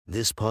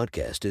This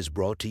podcast is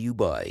brought to you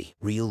by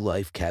Real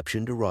Life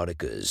Captioned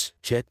Eroticas.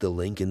 Check the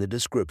link in the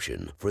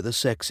description for the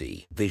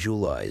sexy,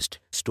 visualized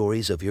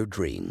stories of your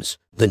dreams.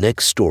 The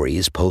next story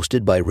is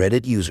posted by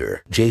Reddit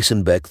user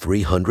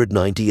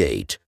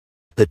JasonBeck398.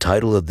 The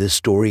title of this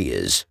story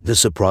is The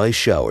Surprise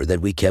Shower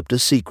That We Kept a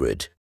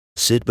Secret.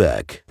 Sit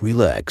back,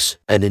 relax,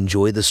 and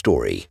enjoy the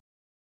story.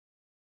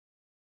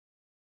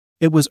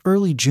 It was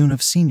early June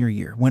of senior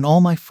year when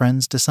all my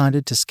friends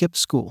decided to skip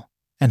school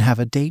and have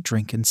a day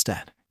drink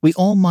instead. We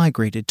all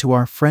migrated to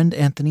our friend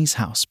Anthony's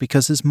house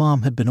because his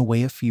mom had been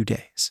away a few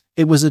days.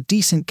 It was a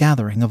decent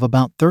gathering of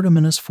about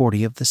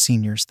 30-40 of the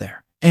seniors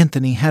there.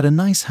 Anthony had a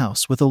nice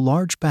house with a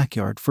large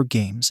backyard for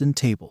games and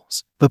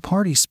tables. The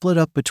party split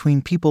up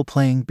between people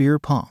playing beer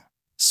pong,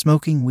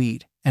 smoking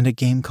weed, and a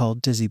game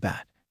called Dizzy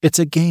Bat. It's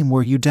a game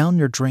where you down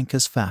your drink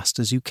as fast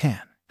as you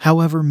can.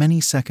 However many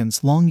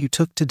seconds long you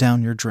took to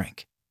down your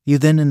drink, you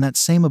then in that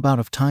same amount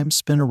of time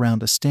spin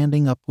around a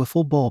standing up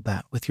wiffle ball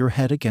bat with your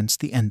head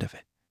against the end of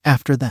it.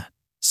 After that,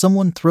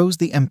 someone throws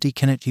the empty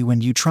can at you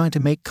and you try to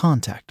make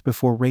contact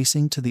before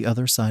racing to the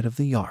other side of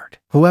the yard.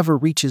 Whoever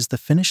reaches the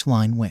finish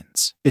line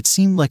wins. It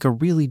seemed like a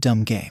really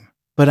dumb game,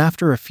 but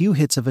after a few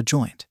hits of a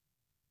joint,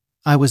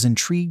 I was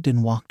intrigued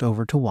and walked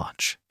over to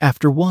watch.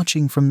 After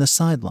watching from the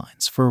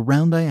sidelines for a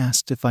round, I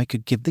asked if I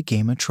could give the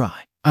game a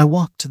try. I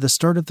walked to the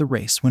start of the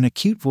race when a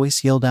cute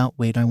voice yelled out,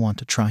 "Wait, I want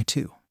to try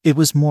too." It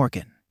was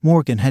Morgan.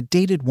 Morgan had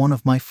dated one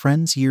of my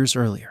friends years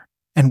earlier,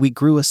 and we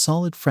grew a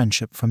solid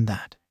friendship from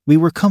that. We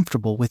were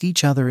comfortable with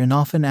each other and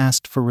often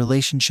asked for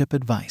relationship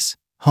advice,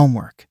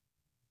 homework,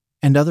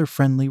 and other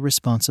friendly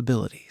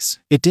responsibilities.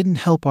 It didn't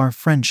help our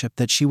friendship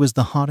that she was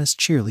the hottest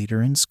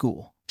cheerleader in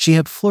school. She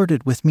had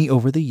flirted with me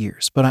over the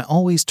years, but I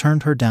always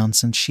turned her down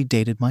since she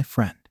dated my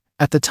friend.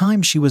 At the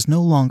time, she was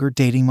no longer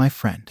dating my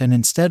friend and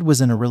instead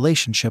was in a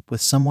relationship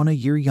with someone a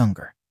year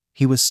younger.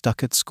 He was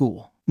stuck at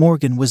school.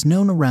 Morgan was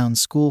known around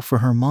school for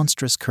her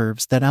monstrous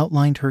curves that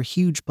outlined her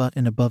huge butt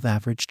and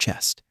above-average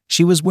chest.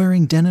 She was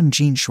wearing denim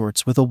jean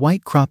shorts with a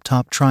white crop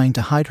top trying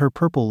to hide her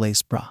purple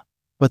lace bra,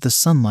 but the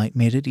sunlight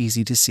made it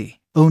easy to see.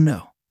 "Oh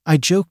no," I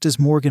joked as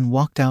Morgan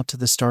walked out to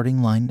the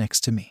starting line next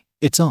to me.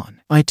 "It's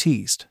on," I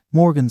teased.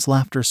 Morgan's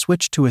laughter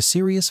switched to a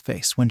serious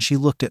face when she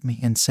looked at me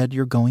and said,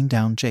 "You're going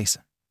down,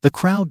 Jason." The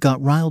crowd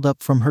got riled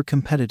up from her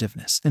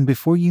competitiveness, and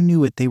before you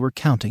knew it, they were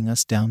counting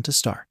us down to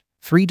start.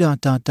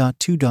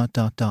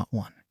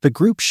 3.2.1. The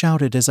group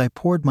shouted as I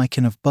poured my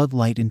can of Bud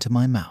Light into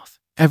my mouth.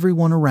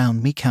 Everyone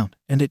around me counted,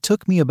 and it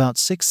took me about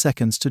 6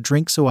 seconds to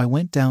drink, so I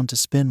went down to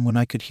spin when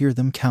I could hear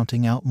them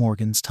counting out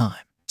Morgan's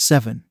time.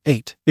 7,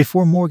 8.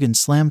 Before Morgan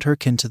slammed her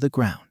can to the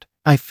ground,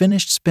 I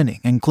finished spinning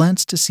and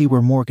glanced to see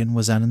where Morgan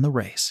was at in the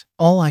race.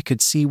 All I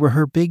could see were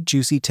her big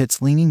juicy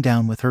tits leaning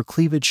down with her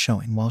cleavage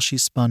showing while she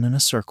spun in a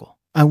circle.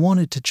 I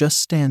wanted to just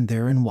stand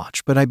there and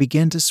watch, but I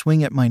began to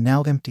swing at my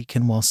now empty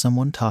can while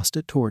someone tossed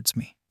it towards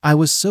me. I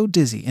was so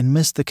dizzy and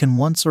missed the can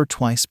once or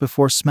twice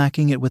before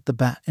smacking it with the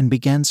bat and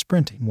began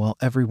sprinting while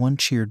everyone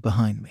cheered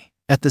behind me.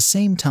 At the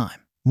same time,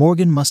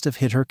 Morgan must have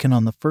hit her can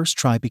on the first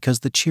try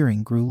because the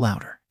cheering grew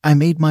louder. I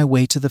made my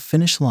way to the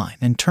finish line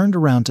and turned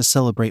around to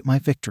celebrate my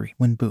victory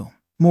when boom.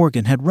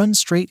 Morgan had run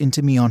straight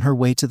into me on her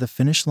way to the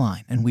finish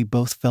line and we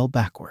both fell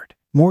backward.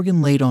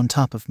 Morgan laid on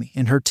top of me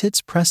and her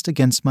tits pressed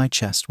against my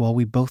chest while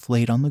we both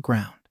laid on the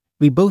ground.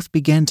 We both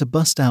began to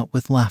bust out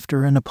with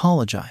laughter and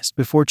apologized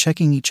before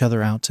checking each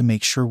other out to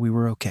make sure we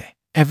were okay.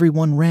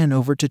 Everyone ran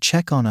over to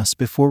check on us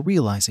before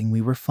realizing we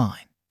were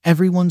fine.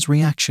 Everyone's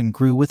reaction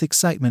grew with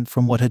excitement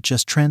from what had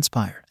just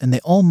transpired, and they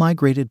all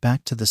migrated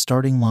back to the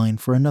starting line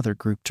for another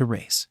group to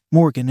race.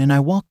 Morgan and I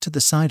walked to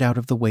the side out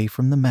of the way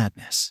from the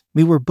madness.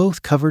 We were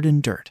both covered in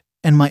dirt,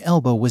 and my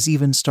elbow was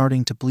even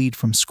starting to bleed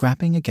from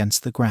scrapping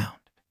against the ground.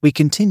 We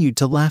continued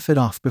to laugh it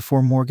off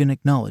before Morgan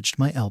acknowledged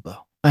my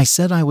elbow. I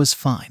said I was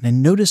fine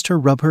and noticed her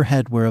rub her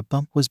head where a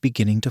bump was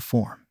beginning to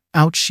form.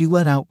 "Ouch," she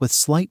let out with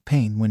slight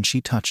pain when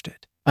she touched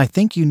it. "I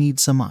think you need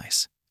some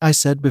ice," I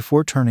said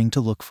before turning to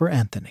look for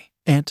Anthony.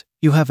 "Aunt,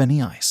 you have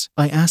any ice?"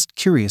 I asked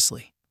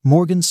curiously.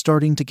 Morgan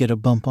starting to get a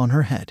bump on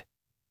her head.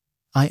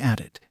 I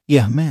added,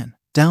 "Yeah, man,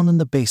 down in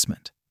the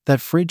basement. That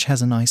fridge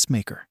has an ice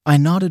maker." I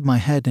nodded my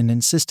head and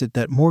insisted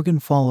that Morgan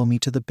follow me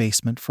to the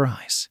basement for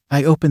ice.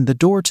 I opened the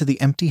door to the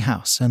empty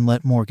house and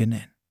let Morgan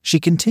in. She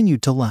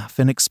continued to laugh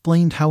and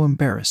explained how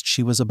embarrassed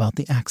she was about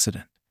the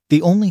accident.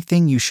 "The only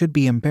thing you should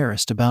be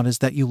embarrassed about is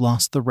that you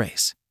lost the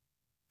race,"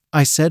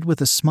 I said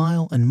with a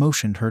smile and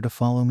motioned her to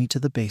follow me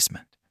to the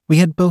basement. We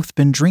had both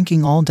been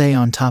drinking all day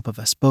on top of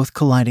us both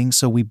colliding,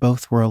 so we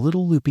both were a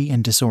little loopy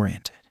and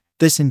disoriented.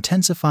 This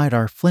intensified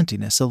our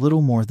flintiness a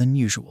little more than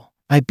usual.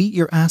 "I beat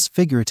your ass,"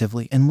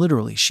 figuratively and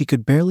literally. She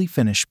could barely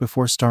finish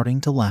before starting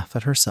to laugh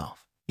at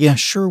herself. "Yeah,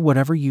 sure,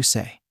 whatever you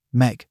say,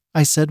 Meg,"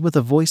 I said with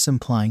a voice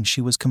implying she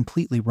was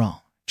completely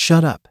wrong.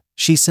 "Shut up,"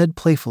 she said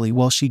playfully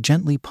while she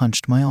gently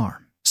punched my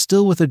arm.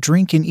 Still with a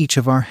drink in each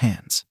of our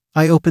hands,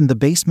 I opened the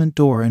basement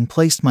door and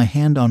placed my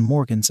hand on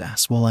Morgan's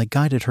ass while I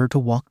guided her to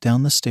walk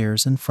down the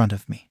stairs in front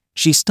of me.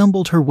 She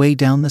stumbled her way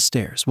down the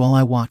stairs while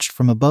I watched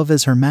from above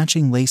as her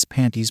matching lace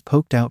panties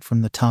poked out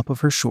from the top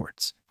of her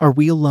shorts. "Are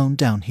we alone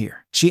down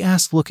here?" she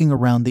asked, looking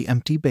around the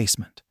empty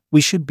basement. "We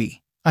should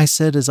be," I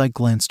said as I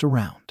glanced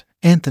around.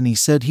 "Anthony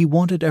said he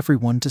wanted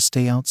everyone to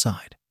stay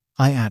outside,"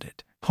 I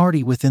added.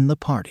 "Party within the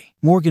party,"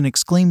 Morgan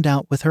exclaimed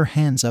out with her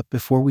hands up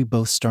before we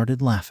both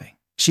started laughing.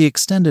 She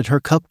extended her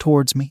cup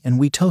towards me and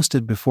we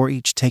toasted before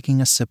each taking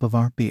a sip of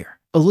our beer.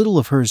 A little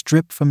of hers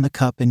dripped from the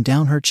cup and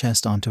down her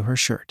chest onto her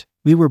shirt.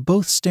 We were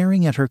both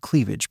staring at her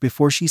cleavage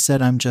before she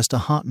said, "I'm just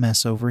a hot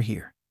mess over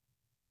here,"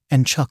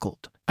 and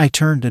chuckled. I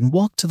turned and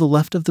walked to the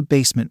left of the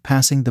basement,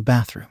 passing the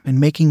bathroom and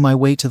making my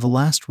way to the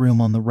last room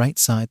on the right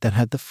side that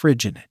had the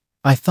fridge in it.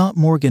 I thought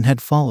Morgan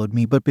had followed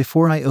me, but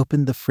before I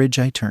opened the fridge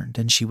I turned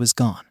and she was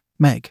gone.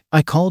 "Meg,"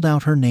 I called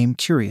out her name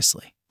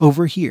curiously.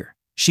 "Over here,"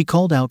 she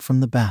called out from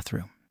the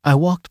bathroom. I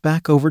walked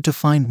back over to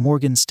find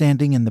Morgan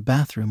standing in the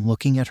bathroom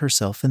looking at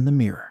herself in the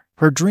mirror.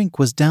 Her drink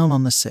was down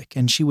on the sink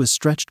and she was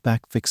stretched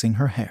back fixing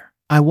her hair.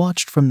 I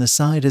watched from the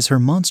side as her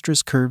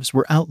monstrous curves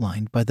were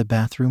outlined by the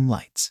bathroom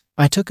lights.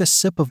 I took a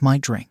sip of my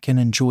drink and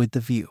enjoyed the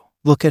view.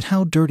 "Look at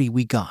how dirty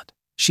we got,"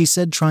 she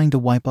said, trying to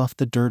wipe off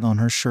the dirt on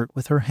her shirt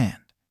with her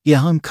hand.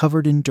 "Yeah, I'm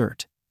covered in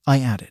dirt," I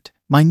added.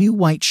 "My new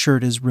white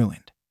shirt is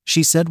ruined,"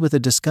 she said with a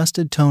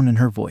disgusted tone in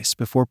her voice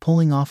before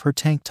pulling off her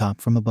tank top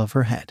from above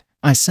her head.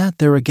 I sat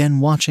there again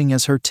watching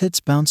as her tits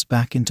bounced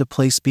back into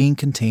place, being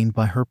contained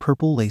by her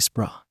purple lace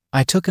bra.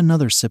 I took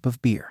another sip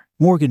of beer.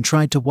 Morgan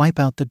tried to wipe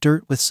out the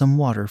dirt with some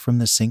water from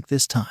the sink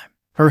this time.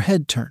 Her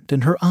head turned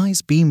and her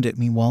eyes beamed at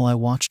me while I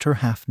watched her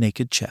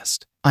half-naked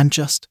chest. "I'm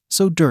just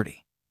so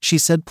dirty," she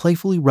said,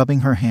 playfully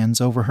rubbing her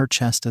hands over her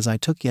chest as I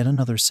took yet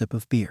another sip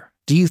of beer.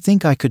 "Do you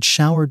think I could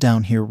shower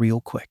down here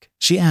real quick?"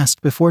 she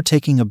asked before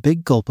taking a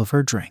big gulp of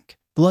her drink.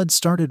 Blood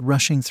started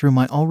rushing through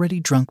my already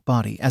drunk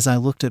body as I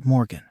looked at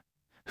Morgan,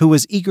 who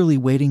was eagerly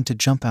waiting to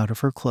jump out of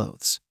her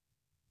clothes,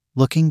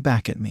 looking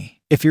back at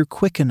me. "If you're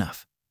quick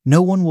enough,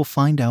 no one will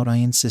find out," I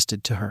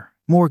insisted to her.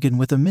 Morgan,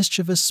 with a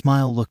mischievous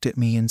smile, looked at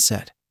me and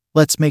said,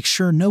 "Let's make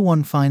sure no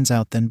one finds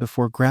out then,"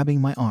 before grabbing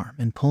my arm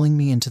and pulling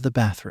me into the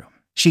bathroom.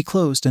 She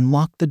closed and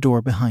locked the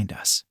door behind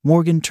us.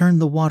 Morgan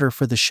turned the water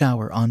for the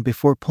shower on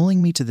before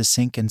pulling me to the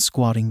sink and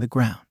squatting the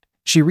ground.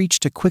 She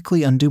reached to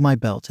quickly undo my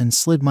belt and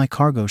slid my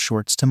cargo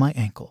shorts to my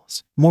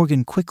ankles.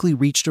 Morgan quickly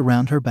reached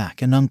around her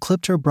back and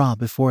unclipped her bra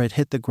before it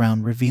hit the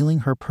ground, revealing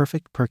her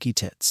perfect perky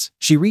tits.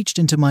 She reached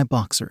into my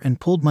boxer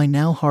and pulled my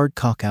now hard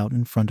cock out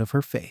in front of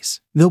her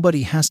face.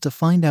 "Nobody has to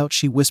find out,"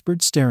 she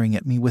whispered, staring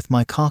at me with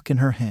my cock in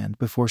her hand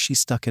before she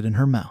stuck it in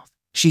her mouth.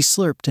 She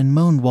slurped and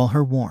moaned while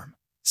her warm,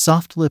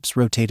 soft lips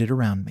rotated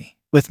around me.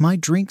 With my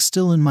drink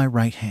still in my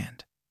right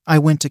hand, I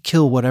went to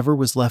kill whatever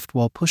was left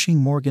while pushing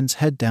Morgan's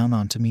head down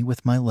onto me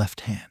with my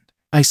left hand.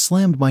 I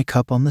slammed my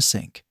cup on the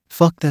sink.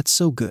 "Fuck, that's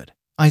so good,"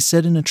 I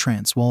said in a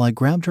trance while I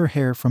grabbed her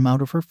hair from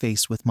out of her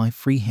face with my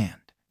free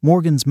hand.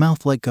 Morgan's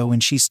mouth let go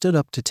and she stood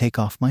up to take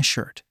off my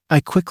shirt.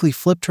 I quickly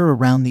flipped her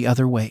around the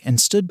other way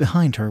and stood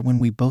behind her when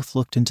we both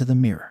looked into the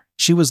mirror.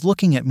 She was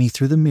looking at me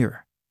through the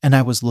mirror, and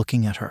I was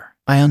looking at her.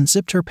 I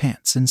unzipped her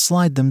pants and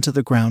slid them to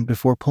the ground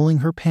before pulling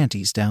her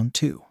panties down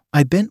too.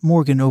 I bent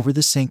Morgan over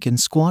the sink and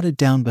squatted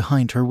down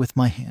behind her with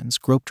my hands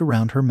groped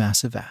around her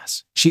massive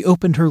ass. She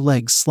opened her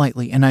legs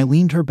slightly and I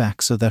leaned her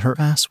back so that her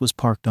ass was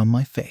parked on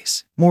my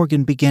face.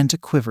 Morgan began to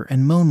quiver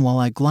and moan while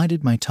I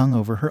glided my tongue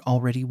over her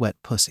already wet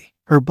pussy.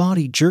 Her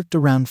body jerked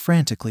around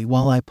frantically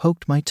while I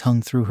poked my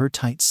tongue through her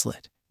tight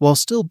slit. While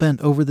still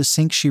bent over the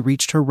sink, she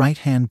reached her right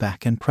hand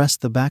back and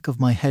pressed the back of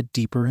my head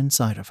deeper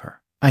inside of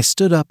her. I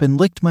stood up and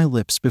licked my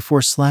lips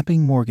before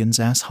slapping Morgan's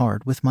ass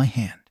hard with my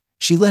hand.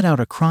 She let out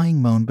a crying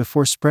moan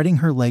before spreading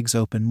her legs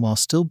open while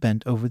still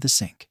bent over the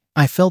sink.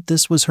 I felt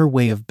this was her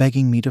way of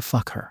begging me to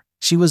fuck her.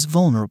 She was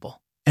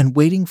vulnerable and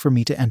waiting for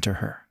me to enter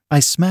her. I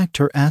smacked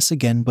her ass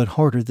again, but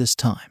harder this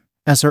time.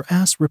 As her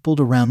ass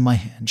rippled around my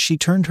hand, she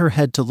turned her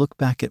head to look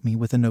back at me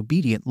with an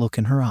obedient look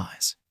in her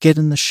eyes. "Get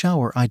in the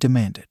shower," I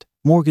demanded.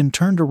 Morgan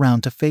turned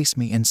around to face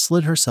me and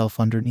slid herself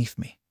underneath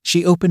me.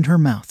 She opened her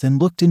mouth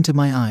and looked into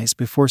my eyes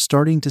before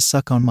starting to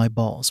suck on my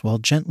balls while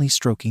gently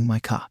stroking my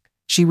cock.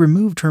 She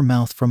removed her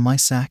mouth from my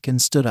sack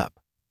and stood up.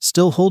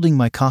 Still holding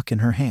my cock in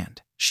her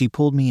hand, she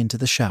pulled me into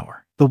the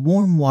shower. The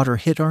warm water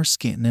hit our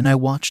skin and I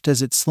watched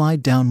as it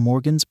slid down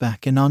Morgan's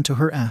back and onto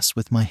her ass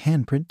with my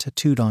handprint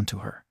tattooed onto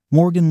her.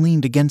 Morgan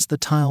leaned against the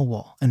tile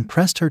wall and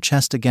pressed her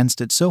chest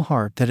against it so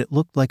hard that it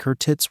looked like her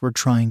tits were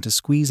trying to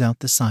squeeze out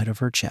the side of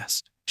her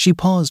chest. She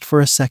paused for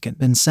a second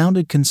and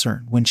sounded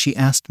concerned when she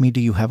asked me, "Do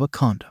you have a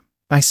condom?"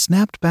 I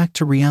snapped back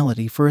to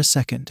reality for a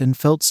second and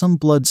felt some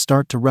blood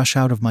start to rush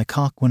out of my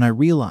cock when I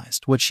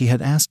realized what she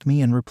had asked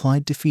me and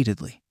replied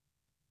defeatedly,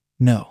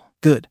 "No."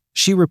 "Good,"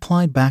 she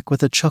replied back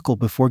with a chuckle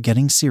before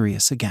getting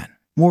serious again.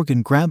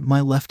 Morgan grabbed my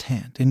left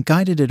hand and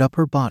guided it up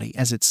her body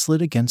as it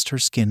slid against her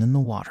skin in the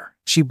water.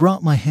 She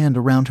brought my hand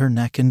around her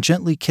neck and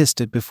gently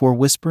kissed it before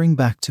whispering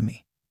back to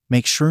me,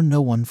 "Make sure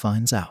no one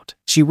finds out."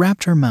 She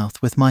wrapped her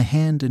mouth with my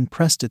hand and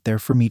pressed it there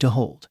for me to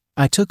hold.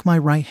 I took my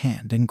right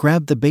hand and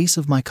grabbed the base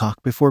of my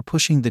cock before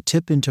pushing the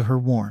tip into her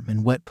warm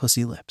and wet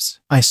pussy lips.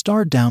 I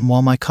stared down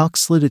while my cock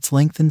slid its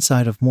length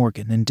inside of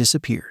Morgan and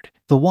disappeared.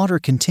 The water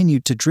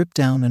continued to drip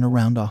down and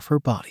around off her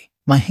body.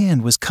 My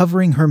hand was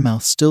covering her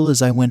mouth still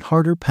as I went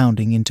harder,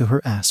 pounding into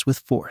her ass with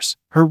force.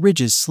 Her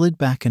ridges slid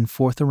back and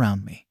forth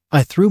around me.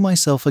 I threw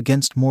myself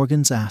against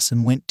Morgan's ass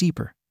and went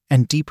deeper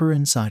and deeper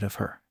inside of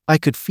her. I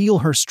could feel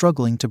her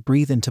struggling to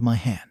breathe into my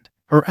hand.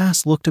 Her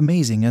ass looked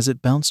amazing as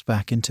it bounced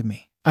back into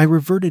me. I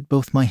reverted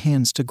both my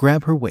hands to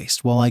grab her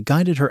waist while I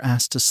guided her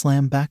ass to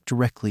slam back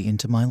directly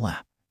into my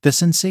lap. The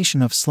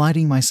sensation of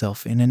sliding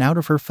myself in and out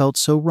of her felt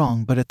so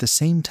wrong, but at the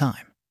same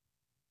time,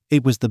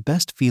 it was the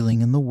best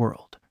feeling in the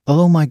world.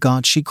 Oh my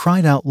God, she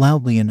cried out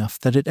loudly enough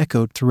that it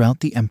echoed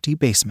throughout the empty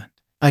basement.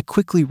 I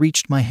quickly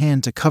reached my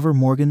hand to cover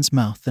Morgan's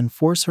mouth and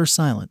force her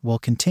silent while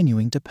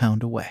continuing to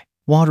pound away.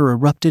 Water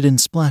erupted in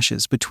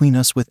splashes between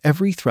us with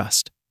every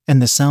thrust, and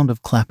the sound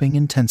of clapping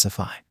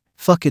intensified.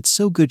 "Fuck, it's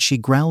so good," she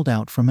growled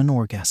out from an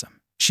orgasm.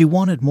 She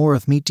wanted more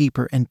of me,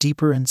 deeper and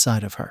deeper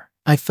inside of her.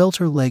 I felt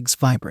her legs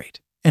vibrate,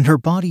 and her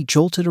body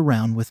jolted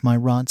around with my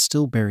rod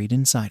still buried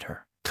inside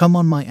her. "Come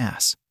on my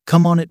ass.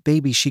 Come on it,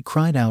 baby," she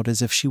cried out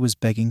as if she was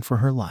begging for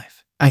her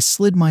life. I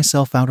slid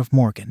myself out of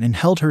Morgan and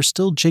held her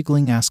still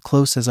jiggling ass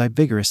close as I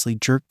vigorously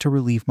jerked to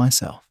relieve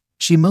myself.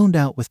 She moaned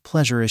out with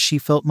pleasure as she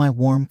felt my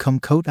warm cum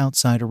coat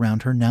outside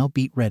around her now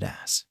beat red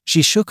ass.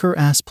 She shook her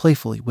ass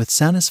playfully with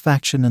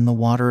satisfaction in the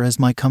water as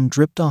my cum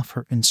dripped off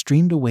her and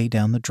streamed away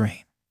down the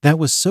drain. "That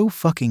was so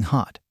fucking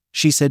hot,"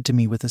 she said to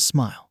me with a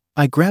smile.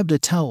 I grabbed a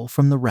towel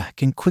from the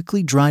rack and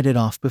quickly dried it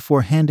off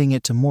before handing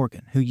it to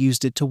Morgan, who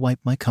used it to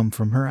wipe my cum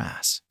from her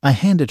ass. I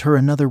handed her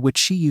another, which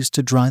she used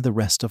to dry the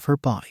rest of her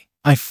body.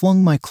 I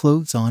flung my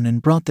clothes on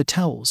and brought the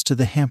towels to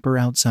the hamper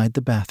outside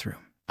the bathroom.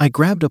 I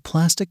grabbed a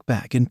plastic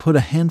bag and put a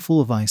handful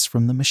of ice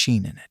from the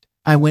machine in it.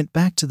 I went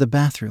back to the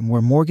bathroom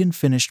where Morgan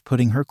finished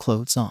putting her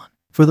clothes on.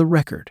 "For the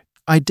record,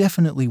 I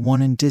definitely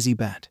won in Dizzy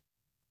Bet,"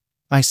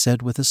 I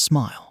said with a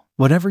smile.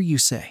 "Whatever you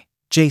say,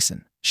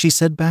 Jason," she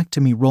said back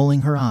to me,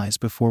 rolling her eyes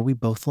before we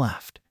both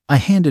laughed. I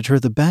handed her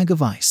the bag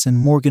of ice and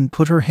Morgan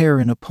put her hair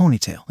in a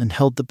ponytail and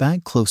held the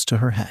bag close to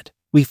her head.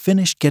 We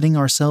finished getting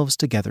ourselves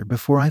together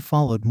before I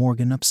followed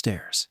Morgan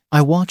upstairs.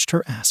 I watched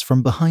her ass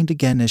from behind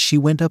again as she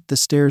went up the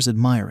stairs,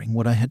 admiring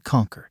what I had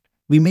conquered.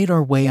 We made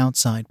our way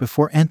outside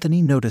before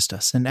Anthony noticed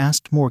us and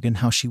asked Morgan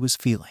how she was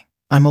feeling.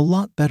 "I'm a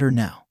lot better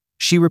now,"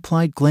 she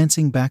replied,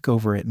 glancing back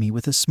over at me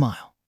with a smile.